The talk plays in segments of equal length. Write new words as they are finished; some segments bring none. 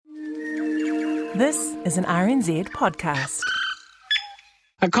This is an RNZ podcast.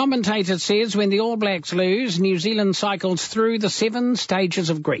 A commentator says when the All Blacks lose, New Zealand cycles through the 7 stages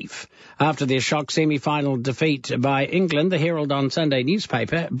of grief. After their shock semi-final defeat by England, the Herald on Sunday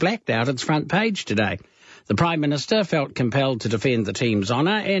newspaper blacked out its front page today. The Prime Minister felt compelled to defend the team's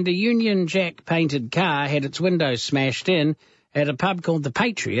honour, and a Union Jack painted car had its windows smashed in at a pub called The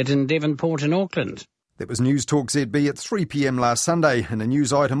Patriot in Devonport in Auckland. That was News Talk ZB at 3 p.m. last Sunday, and a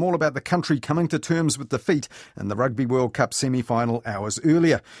news item all about the country coming to terms with defeat in the Rugby World Cup semi-final hours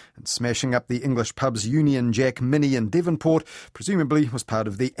earlier. And smashing up the English pub's Union Jack Mini in Devonport presumably was part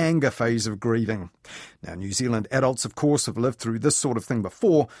of the anger phase of grieving. Now, New Zealand adults, of course, have lived through this sort of thing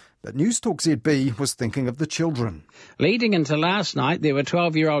before, but News Talk ZB was thinking of the children. Leading into last night, there were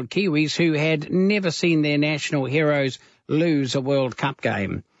 12-year-old Kiwis who had never seen their national heroes lose a World Cup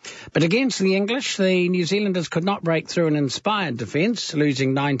game. But against the English, the New Zealanders could not break through an inspired defence,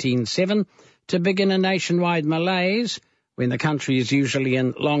 losing 19-7 to begin a nationwide malaise when the country is usually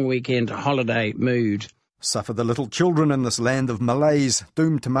in long weekend holiday mood. Suffer the little children in this land of malaise,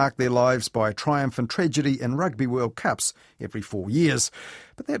 doomed to mark their lives by triumph and tragedy in Rugby World Cups every 4 years.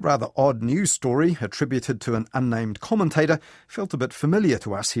 But that rather odd news story, attributed to an unnamed commentator, felt a bit familiar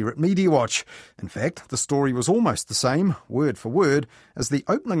to us here at Media Watch. In fact, the story was almost the same, word for word, as the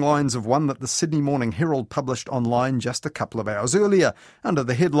opening lines of one that the Sydney Morning Herald published online just a couple of hours earlier, under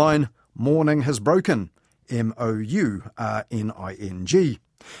the headline, "Morning has broken," M-O-U-R-N-I-N-G.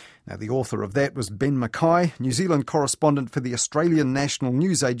 Now, the author of that was Ben Mackay, New Zealand correspondent for the Australian National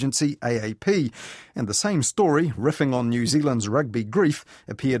News Agency, AAP. And the same story, riffing on New Zealand's rugby grief,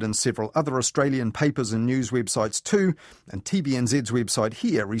 appeared in several other Australian papers and news websites too, and TVNZ's website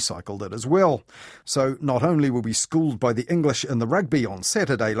here recycled it as well. So not only were we schooled by the English in the rugby on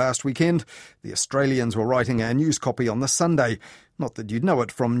Saturday last weekend, the Australians were writing our news copy on the Sunday. Not that you'd know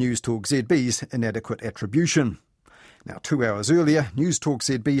it from News Talk ZB's inadequate attribution. Now, 2 hours earlier, News Talk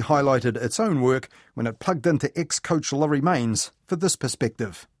ZB highlighted its own work when it plugged into ex-coach Laurie Mains for this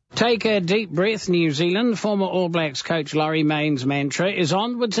perspective. Take a deep breath, New Zealand. Former All Blacks coach Laurie Mains' mantra is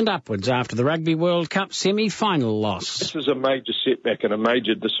onwards and upwards after the Rugby World Cup semi-final loss. This is a major setback and a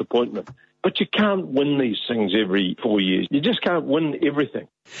major disappointment. But you can't win these things every 4 years. You just can't win everything.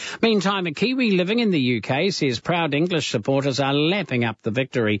 Meantime, a Kiwi living in the UK says proud English supporters are lapping up the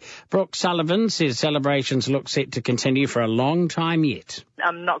victory. Brooke Sullivan says celebrations look set to continue for a long time yet.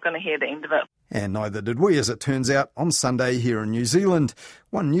 I'm not going to hear the end of it. And neither did we, as it turns out, on Sunday here in New Zealand.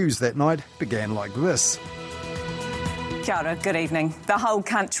 One News that night began like this. Kia ora, good evening. The whole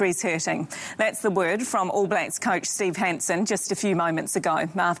country's hurting. That's the word from All Blacks coach Steve Hansen just a few moments ago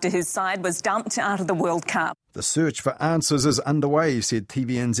after his side was dumped out of the World Cup. The search for answers is underway, said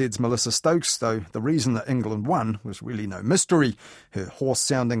TVNZ's Melissa Stokes, though the reason that England won was really no mystery. Her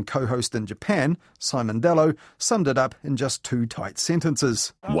hoarse-sounding co-host in Japan, Simon Dello, summed it up in just 2 tight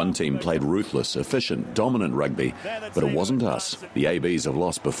sentences. One team played ruthless, efficient, dominant rugby, but it wasn't us. The ABs have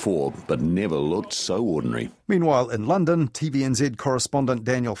lost before, but never looked so ordinary. Meanwhile, in London, TVNZ correspondent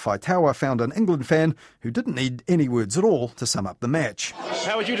Daniel Faitawa found an England fan who didn't need any words at all to sum up the match.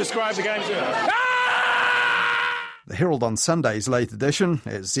 How would you describe the game, sir? The Herald on Sunday's late edition,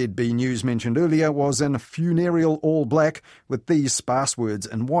 as ZB News mentioned earlier, was in funereal all black with these sparse words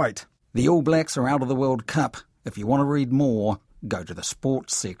in white. The All Blacks are out of the World Cup. If you want to read more, go to the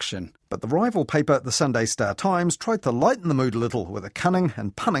sports section. But the rival paper, the Sunday Star Times, tried to lighten the mood a little with a cunning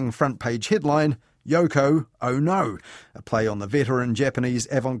and punning front page headline, Yoko, oh no, a play on the veteran Japanese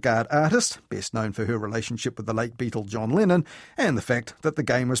avant-garde artist, best known for her relationship with the late Beatle John Lennon, and the fact that the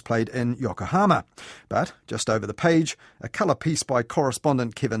game was played in Yokohama. But just over the page, a colour piece by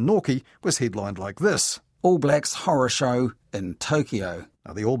correspondent Kevin Norkie was headlined like this. All Blacks horror show in Tokyo.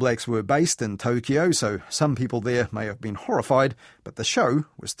 Now, the All Blacks were based in Tokyo, so some people there may have been horrified, but the show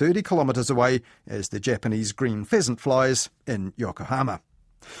was 30 kilometres away as the Japanese green pheasant flies in Yokohama.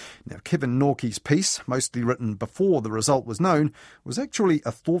 Now, Kevin Norkie's piece, mostly written before the result was known, was actually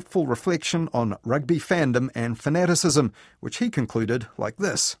a thoughtful reflection on rugby fandom and fanaticism, which he concluded like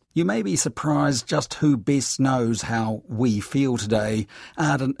this. You may be surprised just who best knows how we feel today.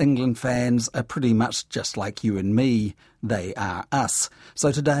 Ardent England fans are pretty much just like you and me. They are us.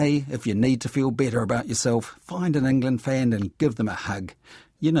 So today, if you need to feel better about yourself, find an England fan and give them a hug.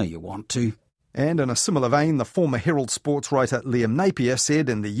 You know you want to. And in a similar vein, the former Herald sports writer Liam Napier said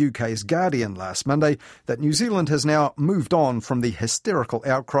in the UK's Guardian last Monday that New Zealand has now moved on from the hysterical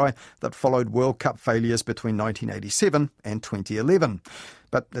outcry that followed World Cup failures between 1987 and 2011.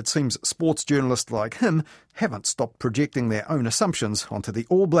 But it seems sports journalists like him haven't stopped projecting their own assumptions onto the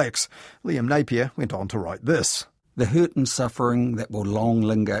All Blacks. Liam Napier went on to write this. The hurt and suffering that will long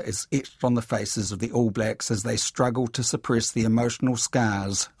linger is etched on the faces of the All Blacks as they struggle to suppress the emotional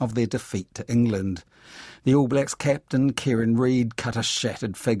scars of their defeat to England. The All Blacks captain, Kieran Reid, cut a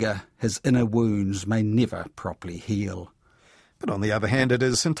shattered figure. His inner wounds may never properly heal. But on the other hand, it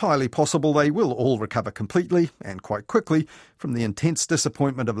is entirely possible they will all recover completely, and quite quickly, from the intense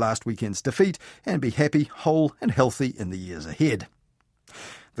disappointment of last weekend's defeat and be happy, whole and healthy in the years ahead.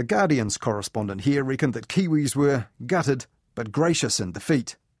 The Guardian's correspondent here reckoned that Kiwis were gutted but gracious in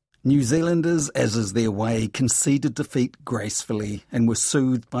defeat. New Zealanders, as is their way, conceded defeat gracefully and were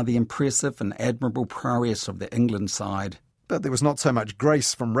soothed by the impressive and admirable prowess of the England side. But there was not so much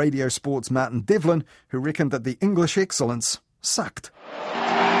grace from Radio Sport's Martin Devlin, who reckoned that the English excellence sucked.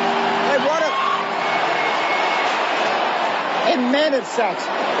 They won it. And man, it sucks.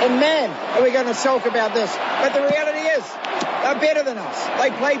 And man, are we going to sulk about this? But the reality is, they're better than us.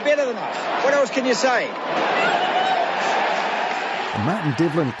 They play better than us. What else can you say? And Martin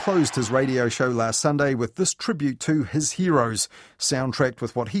Devlin closed his radio show last Sunday with this tribute to his heroes, soundtracked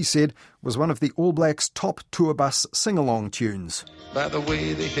with what he said was one of the All Blacks' top tour bus sing-along tunes. I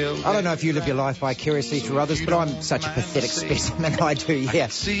don't know if you live your life vicariously through others, but I'm such a pathetic specimen. I do, yeah.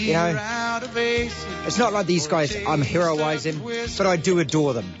 You know, it's not like these guys I'm heroising, but I do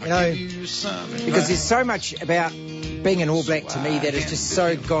adore them, you know, because there's so much about being an All Black to me that is just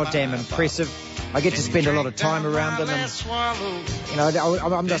so goddamn impressive. I get to spend a lot of time around them, and you know,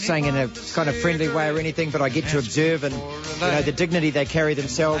 I'm not saying in a kind of friendly way or anything, but I get to observe, and you know, the dignity they carry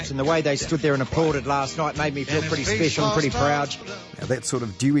themselves and the way they stood there and applauded last night made me feel pretty special and pretty proud. Now, that sort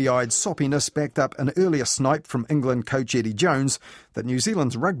of dewy-eyed soppiness backed up an earlier snipe from England coach Eddie Jones that New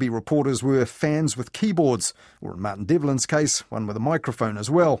Zealand's rugby reporters were fans with keyboards, or in Martin Devlin's case, one with a microphone as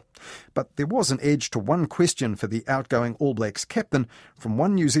well. But there was an edge to one question for the outgoing All Blacks captain from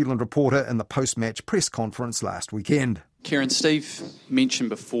one New Zealand reporter in the post-match press conference last weekend. Kieran, Steve mentioned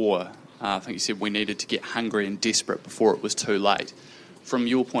before, I think you said we needed to get hungry and desperate before it was too late. From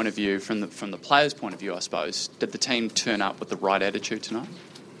your point of view, from the players' point of view, I suppose, did the team turn up with the right attitude tonight?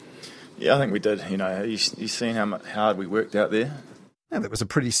 Yeah, I think we did. You know, you've seen how hard we worked out there. And that was a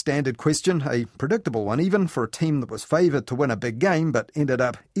pretty standard question, a predictable one even, for a team that was favoured to win a big game but ended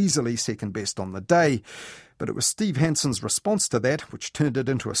up easily second best on the day. But it was Steve Hanson's response to that which turned it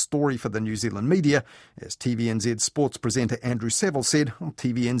into a story for the New Zealand media, as TVNZ sports presenter Andrew Saville said on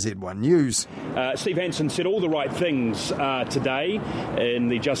TVNZ1 News. Steve Hanson said all the right things today in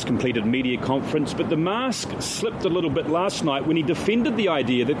the just completed media conference, but the mask slipped a little bit last night when he defended the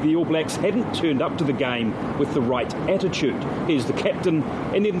idea that the All Blacks hadn't turned up to the game with the right attitude. Here's the captain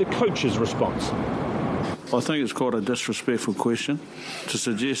and then the coach's response. I think it's quite a disrespectful question to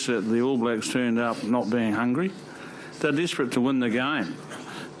suggest that the All Blacks turned up not being hungry. They're desperate to win the game.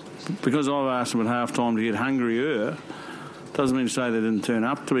 Because I've asked them at half-time to get hungrier, doesn't mean to say they didn't turn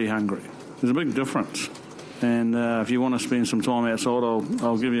up to be hungry. There's a big difference. And if you want to spend some time outside,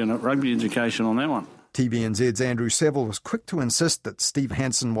 I'll give you a rugby education on that one. TVNZ's Andrew Saville was quick to insist that Steve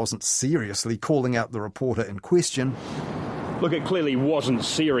Hanson wasn't seriously calling out the reporter in question. Look, it clearly wasn't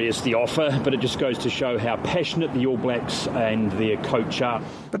serious, the offer, but it just goes to show how passionate the All Blacks and their coach are.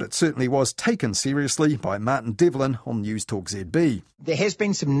 But it certainly was taken seriously by Martin Devlin on News Talk ZB. There has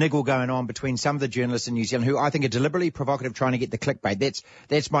been some niggle going on between some of the journalists in New Zealand who I think are deliberately provocative, trying to get the clickbait.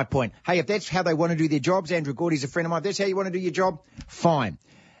 That's my point. Hey, if that's how they want to do their jobs, Andrew Gordy's a friend of mine, if that's how you want to do your job, fine.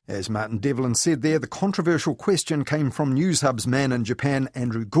 As Martin Devlin said there, the controversial question came from Newshub's man in Japan,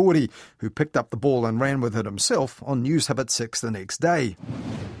 Andrew Gordy, who picked up the ball and ran with it himself on Newshub at 6 the next day.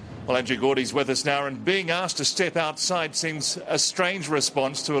 Well, Andrew Gordy's with us now, and being asked to step outside seems a strange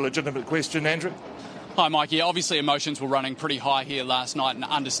response to a legitimate question, Andrew. Hi, Mike. Yeah, obviously emotions were running pretty high here last night, and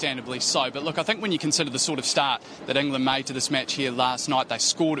understandably so. But look, I think when you consider the sort of start that England made to this match here last night, they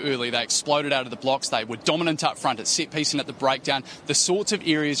scored early, they exploded out of the blocks, they were dominant up front at set piece and at the breakdown, the sorts of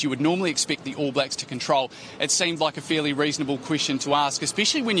areas you would normally expect the All Blacks to control. It seemed like a fairly reasonable question to ask,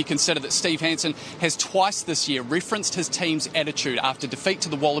 especially when you consider that Steve Hanson has twice this year referenced his team's attitude after defeat to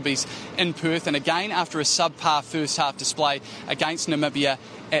the Wallabies in Perth, and again after a subpar first half display against Namibia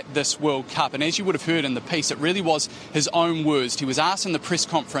at this World Cup. And as you would have heard in the piece, it really was his own words. He was asked in the press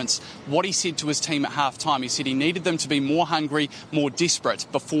conference what he said to his team at half-time. He said he needed them to be more hungry, more desperate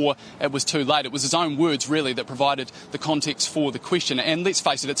before it was too late. It was his own words, really, that provided the context for the question. And let's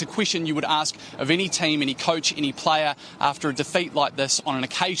face it, it's a question you would ask of any team, any coach, any player after a defeat like this on an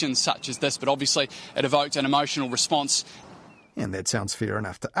occasion such as this. But obviously it evoked an emotional response. And that sounds fair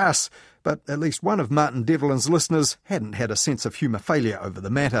enough to us, but at least one of Martin Devlin's listeners hadn't had a sense of humour failure over the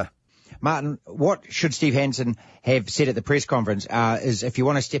matter. Martin, what should Steve Hansen have said at the press conference is if you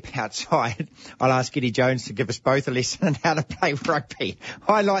want to step outside, I'll ask Eddie Jones to give us both a lesson on how to play rugby.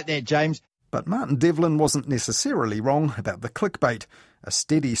 I like that, James. But Martin Devlin wasn't necessarily wrong about the clickbait. A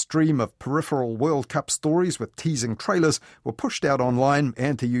steady stream of peripheral World Cup stories with teasing trailers were pushed out online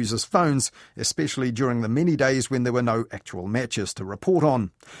and to users' phones, especially during the many days when there were no actual matches to report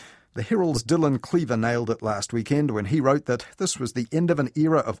on. The Herald's Dylan Cleaver nailed it last weekend when he wrote that this was the end of an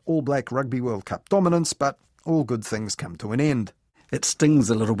era of All Black Rugby World Cup dominance, but all good things come to an end. It stings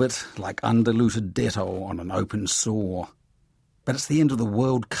a little bit like undiluted Dettol on an open sore. But it's the end of the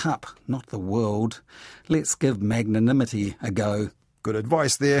World Cup, not the world. Let's give magnanimity a go. Good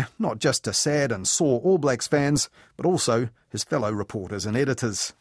advice there, not just to sad and sore All Blacks fans, but also his fellow reporters and editors.